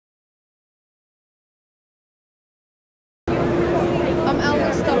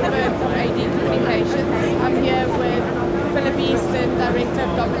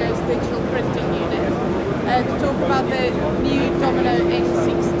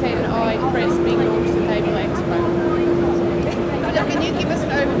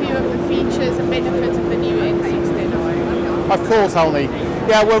Of course, Holney.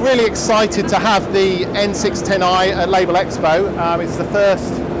 Yeah, we're really excited to have the N610i at Labelexpo. It's the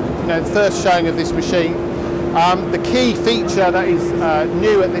first showing of this machine. The key feature that is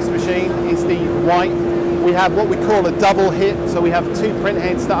new at this machine is the white. We have what we call a double hit, so we have two print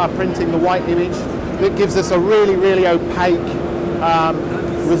heads that are printing the white image. That gives us a really, really opaque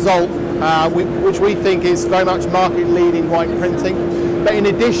result, which we think is very much market-leading white printing. But in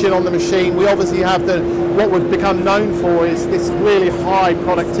addition, on the machine, we obviously have what we've become known for is this really high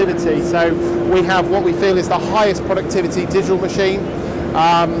productivity. So we have what we feel is the highest productivity digital machine.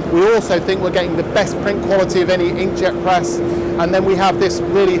 We also think we're getting the best print quality of any inkjet press, and then we have this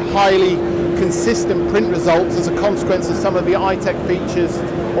really highly consistent print results as a consequence of some of the iTech features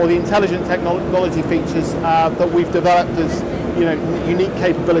or the intelligent technology features that we've developed as unique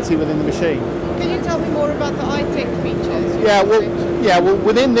capability within the machine. Can you tell me more about the iTech features? Well,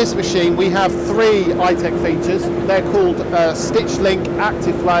 within this machine we have three iTech features. They're called Stitch Link,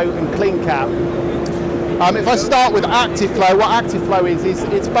 Active Flow and Clean Cap. If I start with Active Flow, what Active Flow is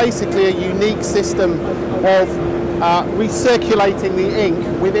it's basically a unique system of recirculating the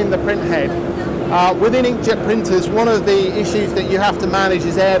ink within the print head. Within inkjet printers, one of the issues that you have to manage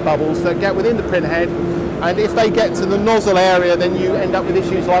is air bubbles that get within the print head, and if they get to the nozzle area, then you end up with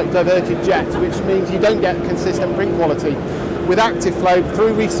issues like diverted jets, which means you don't get consistent print quality. With Active Flow,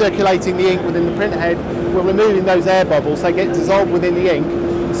 through recirculating the ink within the print head, we're removing those air bubbles. They get dissolved within the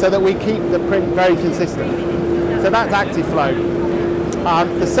ink so that we keep the print very consistent. So that's Active Flow.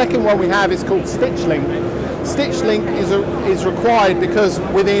 The second one we have is called Stitch Link. Stitch Link is required because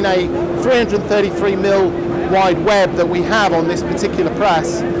within a 333mm wide web that we have on this particular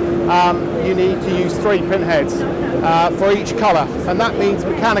press, you need to use three print heads for each colour, and that means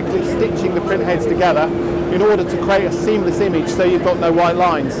mechanically stitching the print heads together in order to create a seamless image so you've got no white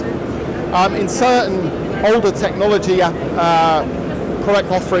lines. In certain older technology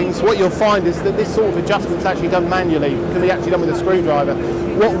product offerings, what you'll find is that this sort of adjustment is actually done manually, it can be actually done with a screwdriver.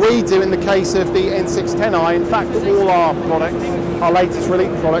 What we do in the case of the N610i, in fact all our products, our latest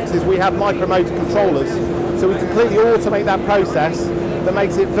release products, is we have micromotor controllers, so we completely automate that process. That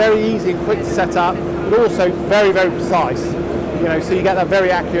makes it very easy and quick to set up, but also very, very precise. So you get that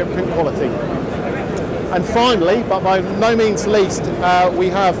very accurate print quality. And finally, but by no means least, we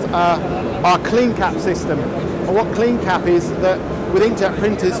have our Clean Cap system. And what Clean Cap is that with inkjet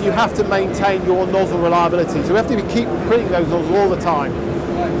printers, you have to maintain your nozzle reliability. So we have to keep printing those nozzles all the time.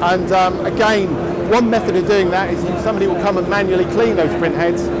 And again, one method of doing that is somebody will come and manually clean those print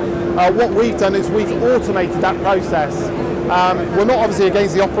heads. What we've done is we've automated that process. We're not obviously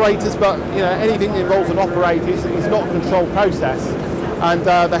against the operators, but anything that involves an operator is not a controlled process, and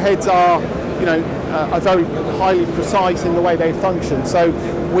the heads are very highly precise in the way they function. So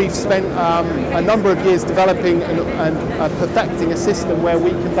we've spent a number of years developing and perfecting a system where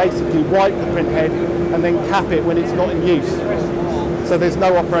we can basically wipe the print head and then cap it when it's not in use. So there's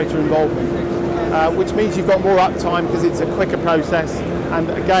no operator involvement, which means you've got more uptime because it's a quicker process, and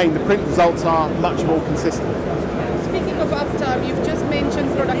again the print results are much more consistent. Speaking of uptime, you've just mentioned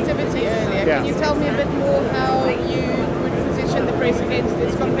productivity earlier. Yeah. Can you tell me a bit more how you would position the press against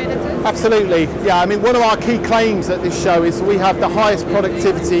its competitors? Absolutely. Yeah, I mean, one of our key claims at this show is we have the highest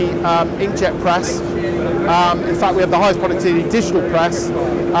productivity inkjet press. In fact, we have the highest productivity digital press,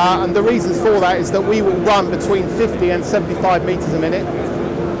 and the reasons for that is that we will run between 50 and 75 meters a minute,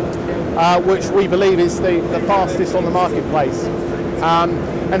 which we believe is the fastest on the marketplace.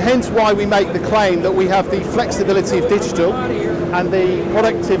 And hence why we make the claim that we have the flexibility of digital and the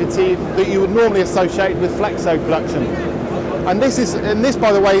productivity that you would normally associate with flexo production. And this,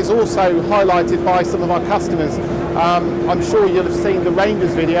 by the way, is also highlighted by some of our customers. I'm sure you'll have seen the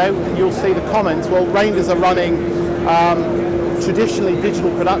Rangers video, and you'll see the comments. Well, Rangers are running traditionally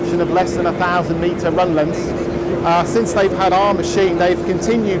digital production of less than 1,000 metre run lengths. Since they've had our machine, they've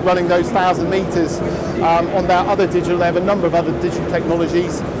continued running those 1,000 meters on their other digital. They have a number of other digital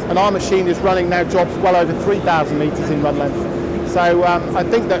technologies, and our machine is running now jobs well over 3,000 meters in run length. So I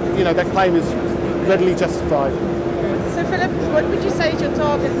think that that claim is readily justified. So Philip, what would you say is your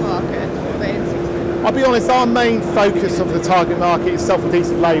target market for the N610i? I'll be honest, our main focus of the target market is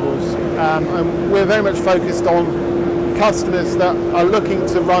self-adhesive labels, and we're very much focused on customers that are looking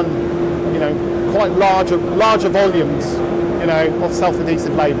to run, quite larger volumes, of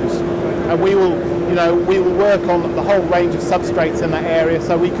self-adhesive labels, and we will work on the whole range of substrates in that area,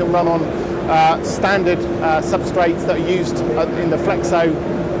 so we can run on standard substrates that are used in the flexo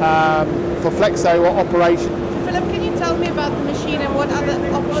for flexo operation. Philip, can you tell me about the machine and what other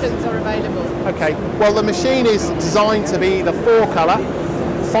options are available? Okay, well the machine is designed to be the 4-colour,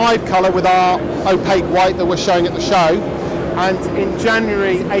 5-colour with our opaque white that we're showing at the show, and in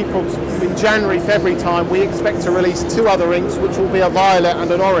January, February time, we expect to release 2 other inks, which will be a violet and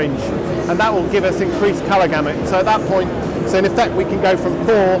an orange, and that will give us increased colour gamut. So at that point, so in effect, we can go from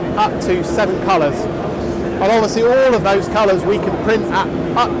 4 up to 7 colours. And obviously all of those colours we can print at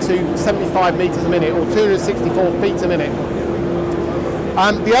up to 75 metres a minute, or 264 feet a minute.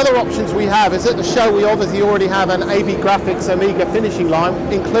 The other options we have is at the show we obviously already have an AB Graphics Omega finishing line,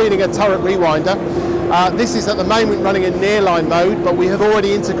 including a turret rewinder. This is at the moment running in nearline mode, but we have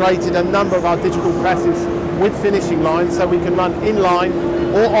already integrated a number of our digital presses with finishing lines, so we can run inline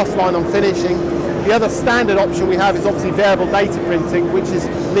or offline on finishing. The other standard option we have is obviously variable data printing, which is,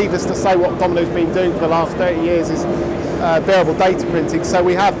 needless to say, what Domino's been doing for the last 30 years is variable data printing. So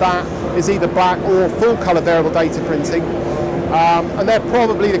we have that is either black or full colour variable data printing. And they're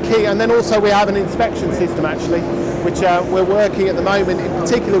probably the key. And then also we have an inspection system actually, which we're working at the moment, in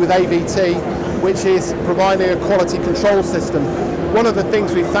particular with AVT, which is providing a quality control system. One of the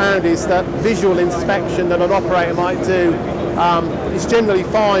things we found is that visual inspection that an operator might do is generally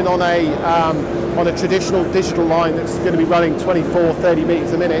fine on a traditional digital line that's going to be running 24, 30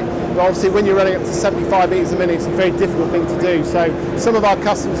 metres a minute. But obviously when you're running up to 75 metres a minute, it's a very difficult thing to do. So some of our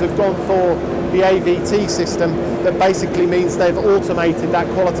customers have gone for the AVT system that basically means they've automated that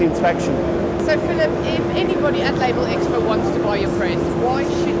quality inspection. So Philip, if anybody at Labelexpo wants to buy your press, why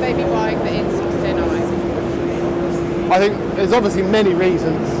should they be buying the N610i? I think there's obviously many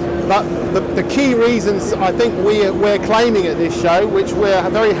reasons, but the key reasons I think we're claiming at this show, which we're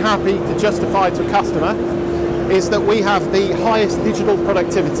very happy to justify to a customer, is that we have the highest digital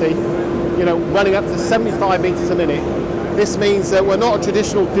productivity, running up to 75 metres a minute. This means that we're not a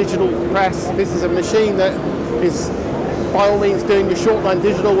traditional digital press. This is a machine that is by all means doing your short run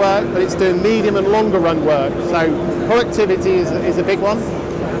digital work, but it's doing medium and longer run work. So productivity is a big one.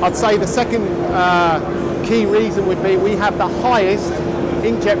 I'd say the second key reason would be we have the highest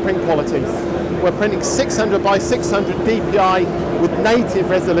inkjet print quality. We're printing 600 by 600 DPI with native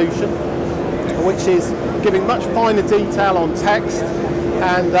resolution, which is giving much finer detail on text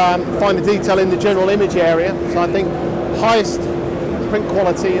and finer detail in the general image area. So I think highest print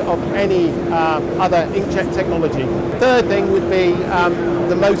quality of any other inkjet technology. Third thing would be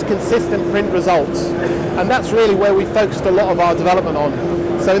the most consistent print results, and that's really where we focused a lot of our development on.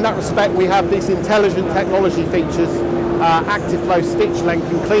 So in that respect, we have these intelligent technology features, active flow, stitch length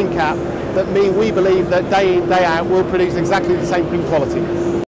and clean cap, that mean we believe that day in, day out we'll produce exactly the same print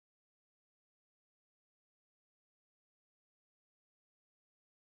quality.